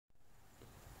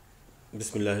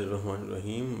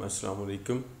Bismillahirrahmanirrahim. Assalamu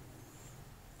alaikum.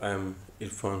 I am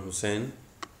Irfan Hussain,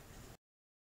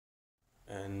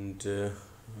 and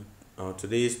our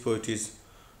today's poet is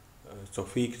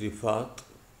Taufiq Rafat.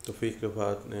 Taufiq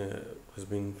Rafat has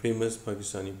been famous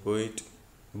Pakistani poet,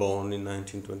 born in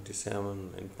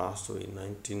 1927 and passed away in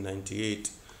 1998.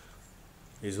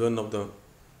 He is one of the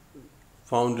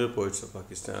founder poets of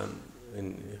Pakistan,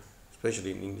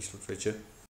 especially in English literature.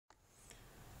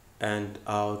 And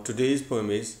our today's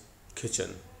poem is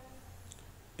Kitchen.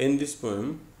 In this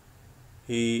poem,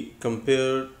 he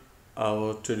compared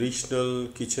our traditional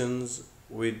kitchens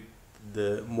with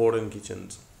the modern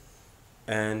kitchens,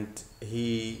 and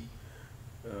he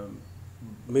um,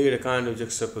 made a kind of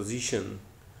juxtaposition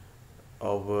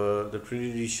of the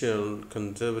traditional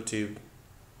conservative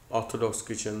orthodox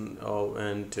kitchen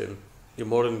and the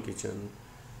modern kitchen,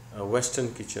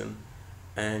 western kitchen,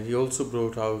 and he also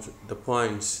brought out the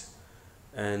points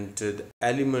and the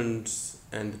elements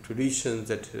and the traditions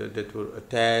that were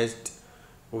attached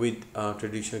with our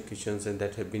traditional kitchens and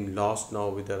that have been lost now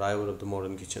with the arrival of the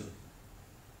modern kitchen.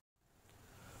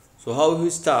 So, how he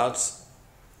starts: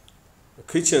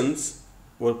 kitchens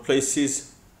were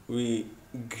places we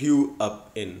grew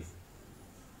up in.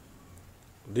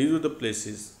 These were the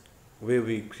places where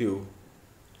we grew,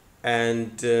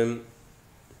 and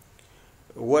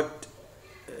what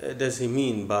does he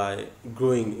mean by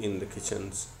growing in the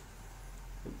kitchens?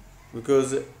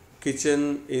 Because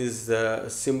kitchen is a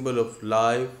symbol of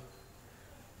life.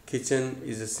 Kitchen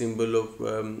is a symbol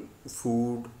of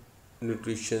food,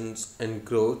 nutrition, and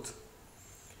growth.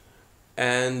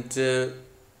 And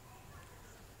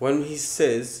when he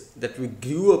says that we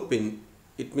grew up in,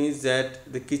 it means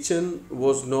that the kitchen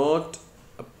was not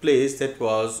a place that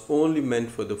was only meant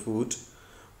for the food,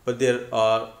 but there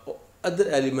are other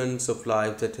elements of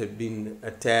life that have been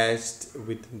attached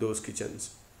with those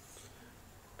kitchens.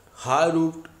 High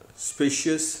roofed,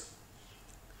 spacious,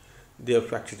 they are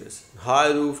fractious.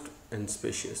 High roofed and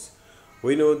spacious.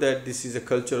 We know that this is a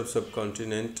culture of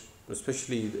subcontinent,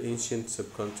 especially the ancient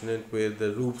subcontinent, where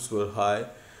the roofs were high,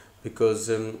 because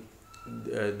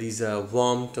these are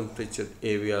warm temperature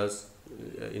areas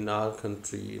in our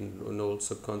country, in old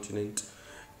subcontinent,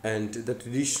 and the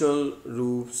traditional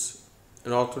roofs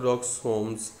and orthodox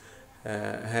homes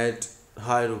had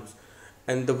high roofs.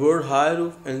 And the word high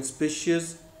roof and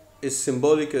spacious is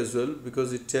symbolic as well,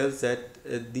 because it tells that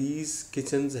these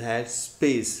kitchens had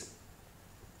space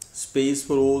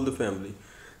for all the family,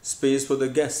 space for the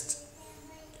guests.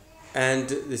 And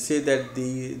they say that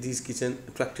these kitchens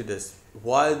attracted us.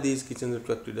 Why these kitchens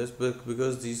attracted us?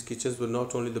 Because these kitchens were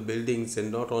not only the buildings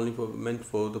and not only meant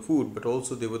for the food, but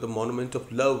also they were the monument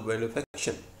of love and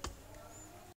affection,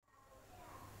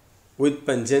 with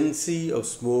pungency of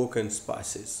smoke and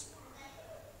spices.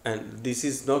 And this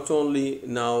is not only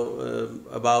now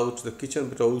about the kitchen,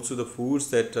 but also the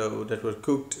foods that were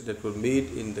cooked, that were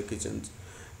made in the kitchens.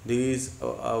 These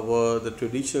were the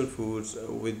traditional foods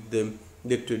with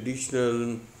the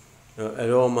traditional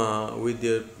aroma, with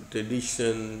their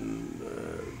traditional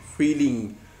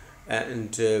feeling,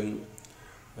 and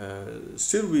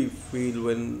still we feel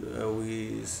when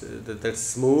that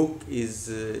smoke is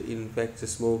in fact the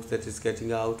smoke that is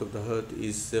getting out of the hut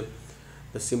is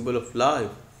the symbol of life.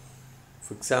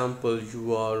 For example,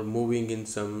 you are moving in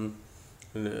some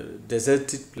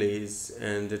deserted place,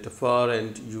 and at the far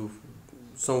end you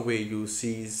somewhere you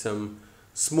see some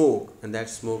smoke, and that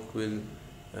smoke will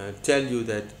tell you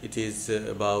that it is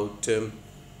about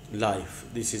life.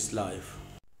 This is life.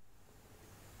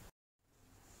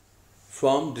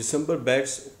 From December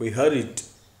beds, we hurried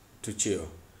to cheer.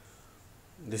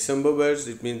 December beds,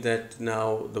 it means that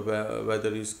now the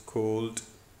weather is cold,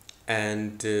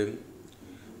 and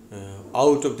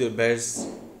out of their beds,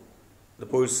 the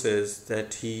poet says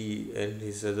that he and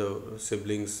his other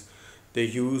siblings, they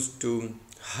used to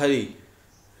hurry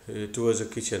towards the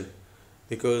kitchen,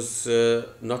 because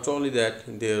not only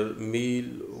that their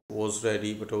meal was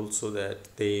ready, but also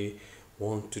that they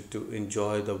wanted to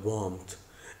enjoy the warmth.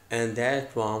 And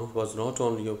that warmth was not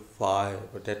only of fire,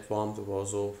 but that warmth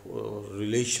was of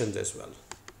relations as well.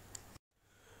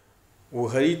 We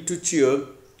hurried to cheer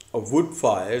of wood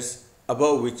fires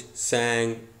above which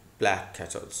sang black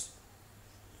kettles.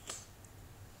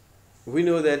 We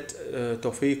know that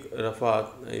Taufiq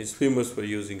Rafat is famous for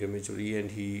using imagery,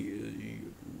 and he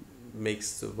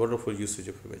makes a wonderful usage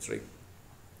of imagery.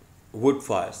 Wood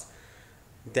fires.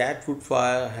 That wood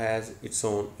fire has its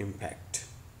own impact.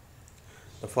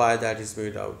 The fire that is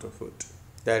made out of wood,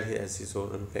 that has its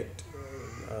own impact,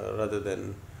 rather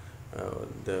than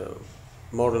the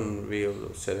modern way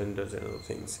of cylinders and other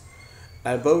things.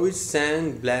 Above which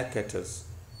sang black kettles.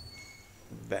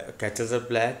 kettles are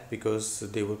black because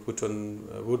they were put on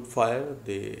wood fire.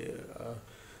 They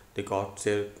got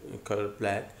their color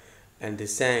black, and they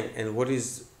sang. And what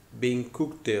is being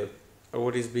cooked there, or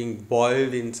what is being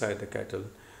boiled inside the kettle,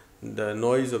 the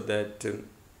noise of that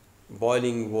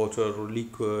boiling water or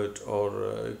liquid,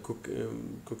 or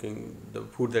cooking the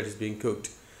food that is being cooked,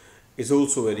 is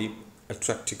also very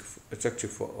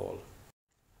attractive for all.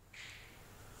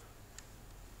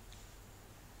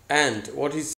 And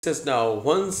what he says now,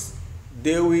 once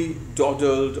there we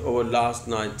dawdled over last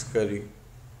night's curry.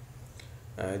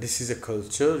 This is a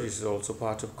culture. This is also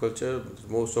part of culture.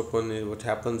 Most often, what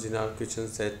happens in our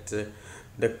kitchens that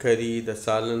the curry, the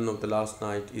salan of the last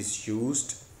night is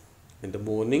used in the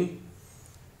morning,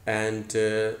 and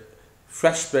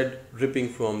fresh bread dripping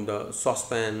from the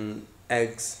saucepan,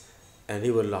 eggs, and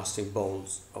everlasting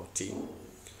bowls of tea.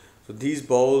 So these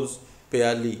bowls,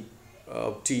 pyali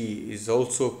of tea, is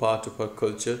also part of our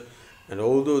culture. And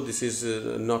although this is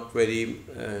not very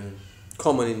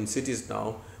common in cities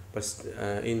now, but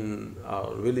in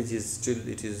our villages still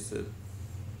it is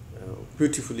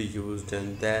beautifully used,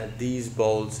 and that these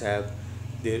bowls have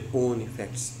their own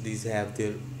effects. These have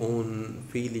their own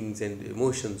feelings and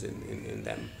emotions in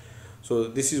them. So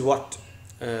this is what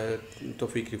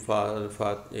Taufiq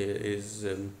Rafat is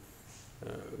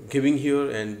giving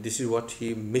here, and this is what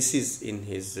he misses in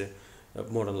his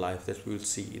modern life, that we will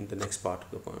see in the next part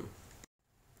of the poem.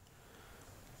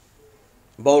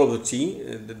 Bowl of the tea,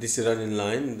 this is run in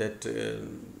line, that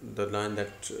the line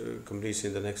that completes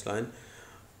in the next line.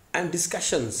 And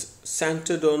discussions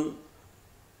centered on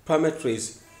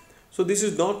permetries. So this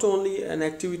is not only an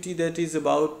activity that is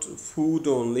about food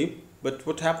only, but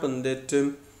what happened that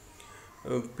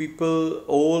people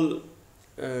all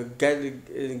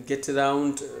get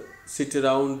around, sit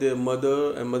around their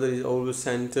mother, and mother is always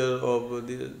center of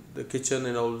the kitchen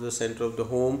and always the center of the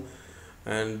home.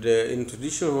 And in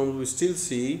traditional homes we still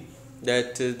see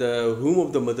that the room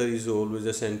of the mother is always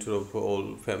the center of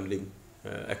all family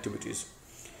activities.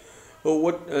 So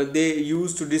what they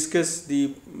used to discuss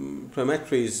the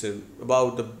prematories,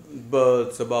 about the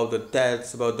births, about the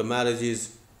deaths, about the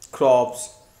marriages,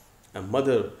 crops. A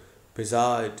mother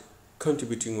preside,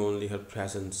 contributing only her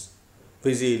presence,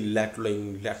 busy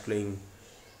latling.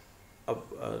 A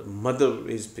mother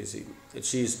is busy.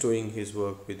 She is doing his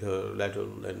work with her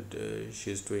ladle, and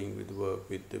she is doing with work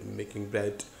with making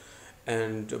bread,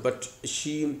 and but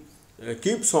she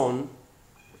keeps on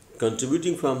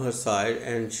contributing from her side,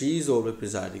 and she is always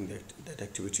presiding that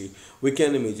activity. We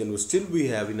can imagine, still we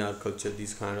have in our culture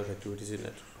these kind of activities in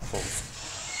that forms.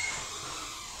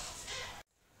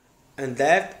 And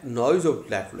that noise of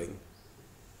latling,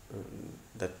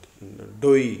 that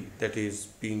doi that is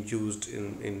being used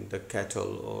in the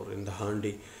kettle or in the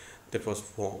handi, that was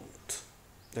warmth.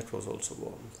 That was also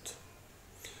warmth.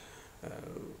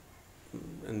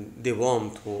 And the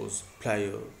warmth was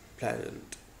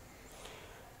pleasant.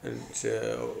 And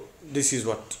this is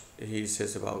what he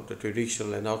says about the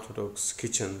traditional and orthodox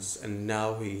kitchens. And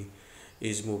now he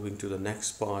is moving to the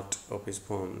next part of his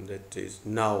poem, that is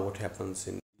now what happens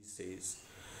in these days.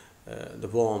 The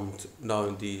warmth now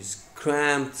in these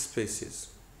cramped spaces.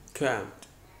 Cramped.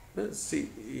 See,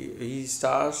 he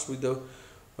starts with the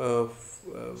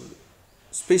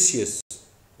spacious,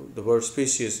 the word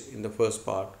spacious in the first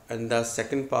part, and the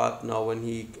second part, now when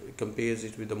he compares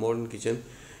it with the modern kitchen,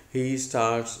 he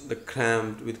starts the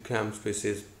cramped with cramped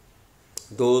spaces.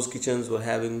 Those kitchens were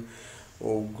having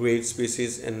great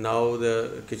spaces, and now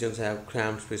the kitchens have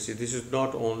cramped spaces. This is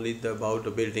not only about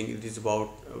the building, it is about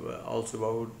also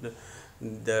about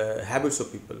the habits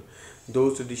of people.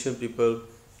 Those traditional people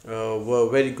were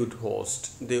very good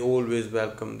hosts. They always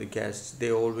welcome the guests.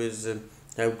 They always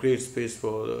have great space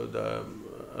for the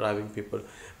arriving people.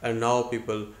 And now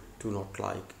people do not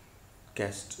like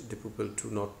guests. The people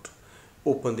do not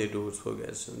open their doors for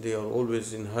guests. They are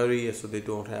always in hurry, so they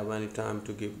don't have any time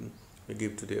to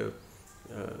give to their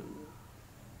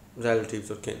relatives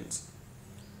or kins.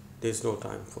 There's no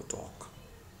time for talk.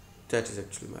 That is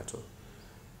actually matter.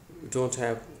 We don't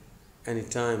have any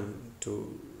time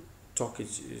to talk to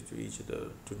each other,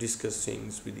 to discuss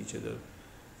things with each other,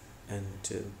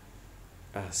 and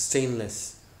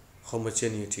stainless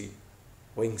homogeneity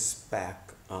wings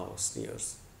back our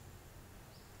sneers.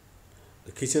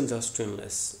 The kitchens are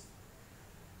stainless,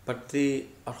 but they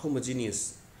are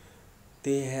homogeneous.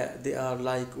 They are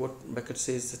like what Beckett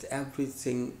says, that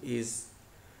everything is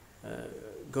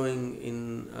going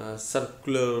in a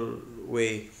circular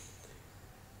way.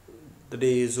 The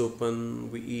day is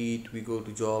open, we eat, we go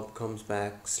to job, comes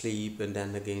back, sleep, and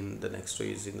then again the next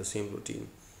day is in the same routine.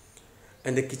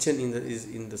 And the kitchen is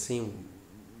in the same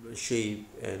shape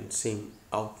and same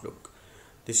outlook.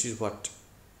 This is what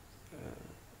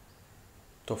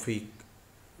Taufiq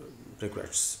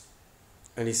regrets,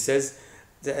 and he says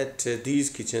that these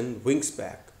kitchen wings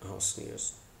back our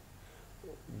sneers.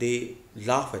 They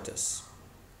laugh at us,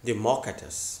 they mock at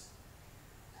us.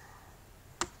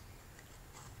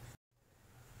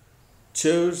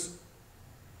 Chairs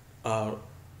are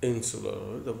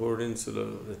insular. The word insular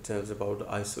that tells about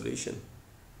isolation.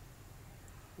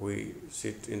 We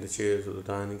sit in the chairs of the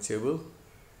dining table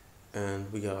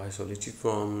and we are isolated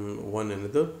from one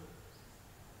another.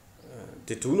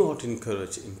 They do not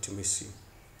encourage intimacy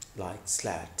like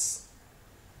slats.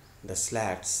 The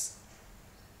slats,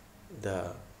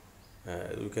 the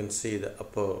you can see the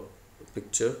upper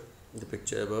picture, the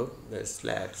picture above, the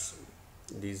slats,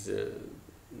 these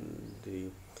the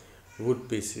wood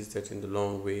pieces that in the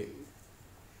long way,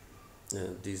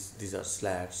 these are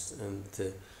slats,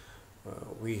 and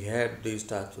we had these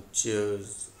types of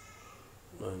chairs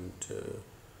and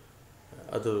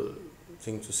other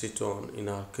things to sit on in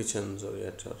our kitchens or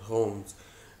at our homes.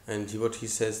 And what he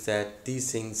says that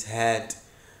these things had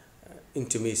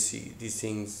intimacy, these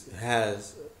things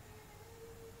has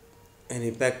an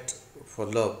impact for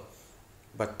love.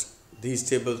 But these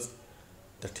tables,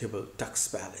 the table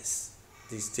Tux Palace,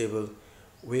 this table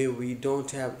where we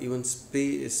don't have even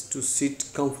space to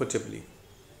sit comfortably.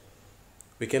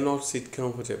 We cannot sit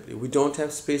comfortably. We don't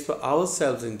have space for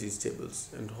ourselves in these tables,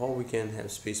 and how we can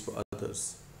have space for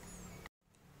others.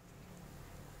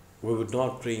 We would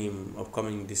not dream of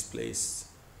coming this place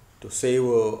to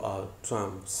savor our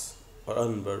triumphs or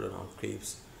unburden our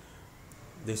griefs.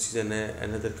 This is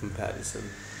another comparison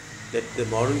that the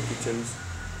modern kitchens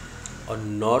are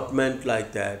not meant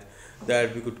like that.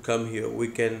 That we could come here, we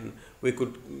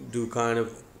could do kind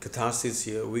of catharsis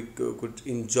here. We could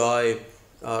enjoy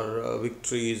our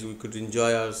victories, we could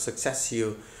enjoy our success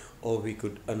here, or we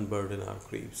could unburden our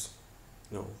griefs.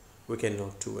 No, we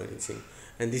cannot do anything.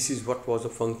 And this is what was a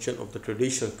function of the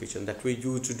traditional kitchen, that we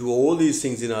used to do all these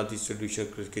things in these traditional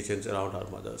kitchens around our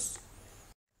mothers.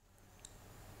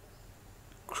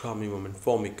 Chromium and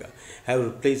formica have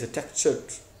replaced the textured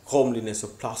homeliness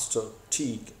of plaster,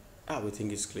 teak. Everything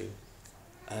is clean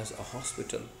as a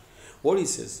hospital. What he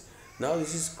says now,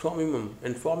 this is chromium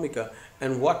and formica,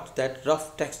 and what that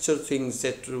rough texture things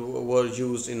that were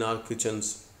used in our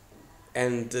kitchens,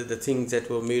 and the things that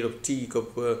were made of teak,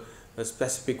 of a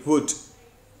specific wood,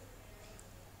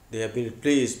 they have been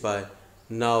replaced by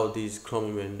now these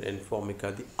chromium and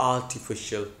formica, the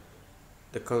artificial,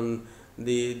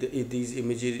 these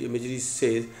imagery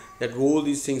says that all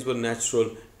these things were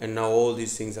natural and now all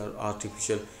these things are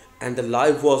artificial, and the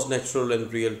life was natural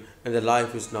and real and the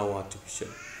life is now artificial.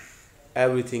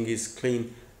 Everything is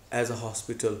clean as a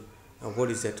hospital. And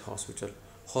what is that hospital?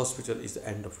 Hospital is the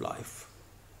end of life.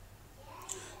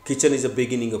 Kitchen is the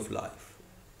beginning of life.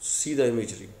 See the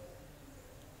imagery.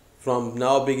 From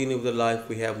now beginning of the life,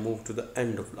 we have moved to the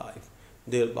end of life.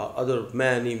 There are other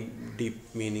many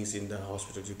deep meanings in the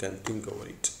hospital. You can think over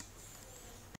it.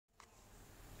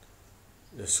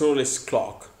 The soulless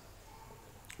clock,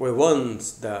 where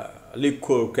once the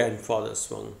liquor grandfather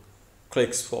swung,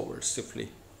 clicks forward stiffly.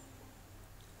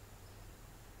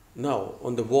 Now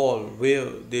on the wall where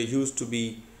there used to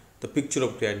be the picture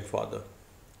of grandfather,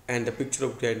 and the picture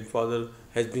of grandfather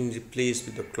has been replaced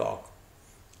with the clock,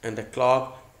 and the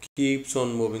clock keeps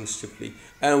on moving stiffly,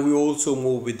 and we also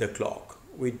move with the clock.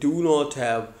 We do not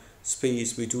have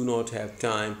space, we do not have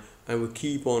time, and we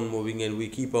keep on moving and we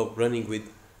keep on running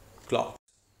with clock.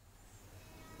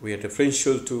 We are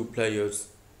differential to players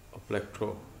of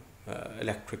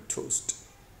electric toast.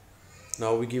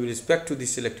 Now we give respect to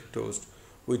this electric toast.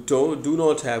 We do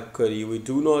not have curry, we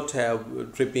do not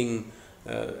have dripping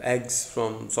eggs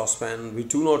from saucepan, we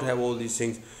do not have all these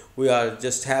things. We are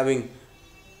just having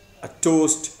a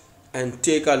toast and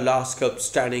take our last cup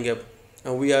standing up,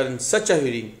 and we are in such a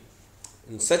hurry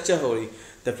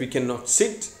that we cannot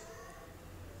sit,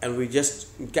 and we just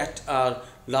get our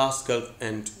last cup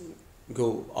and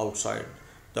go outside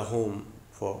the home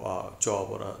for our job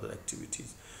or other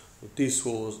activities. This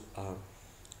was a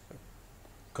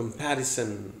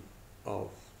comparison of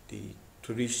the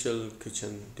traditional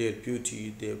kitchen, their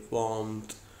beauty, their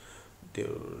warmth, their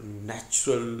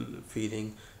natural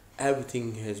feeling.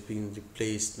 Everything has been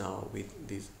replaced now with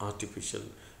this artificial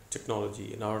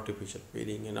technology and artificial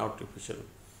feeling and artificial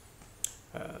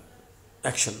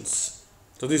actions.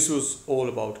 So this was all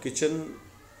about kitchen,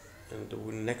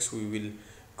 and next we will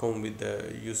come with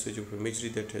the usage of imagery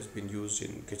that has been used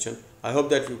in kitchen. I hope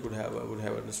that you would have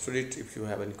understood it. If you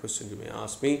have any questions, you may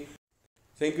ask me.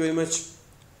 Thank you very much.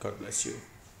 God bless you.